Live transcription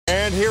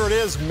And here it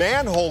is.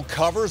 Manhole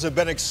covers have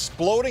been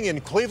exploding in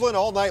Cleveland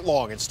all night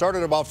long. It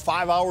started about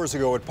 5 hours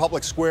ago at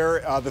Public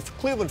Square. The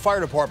Cleveland Fire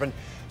Department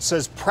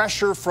says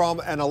pressure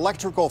from an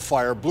electrical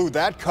fire blew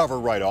that cover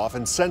right off.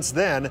 And since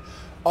then,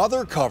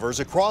 other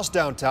covers across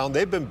downtown,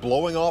 they've been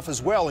blowing off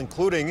as well,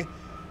 including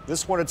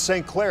this one at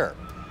St. Clair.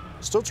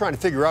 Still trying to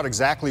figure out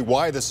exactly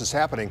why this is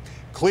happening.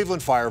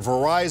 Cleveland Fire,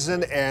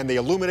 Verizon, and the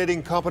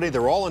illuminating company,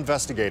 they're all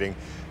investigating.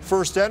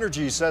 First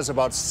Energy says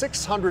about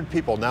 600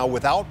 people now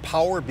without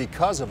power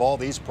because of all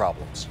these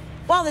problems.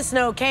 Well, the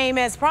snow came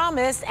as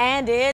promised, and it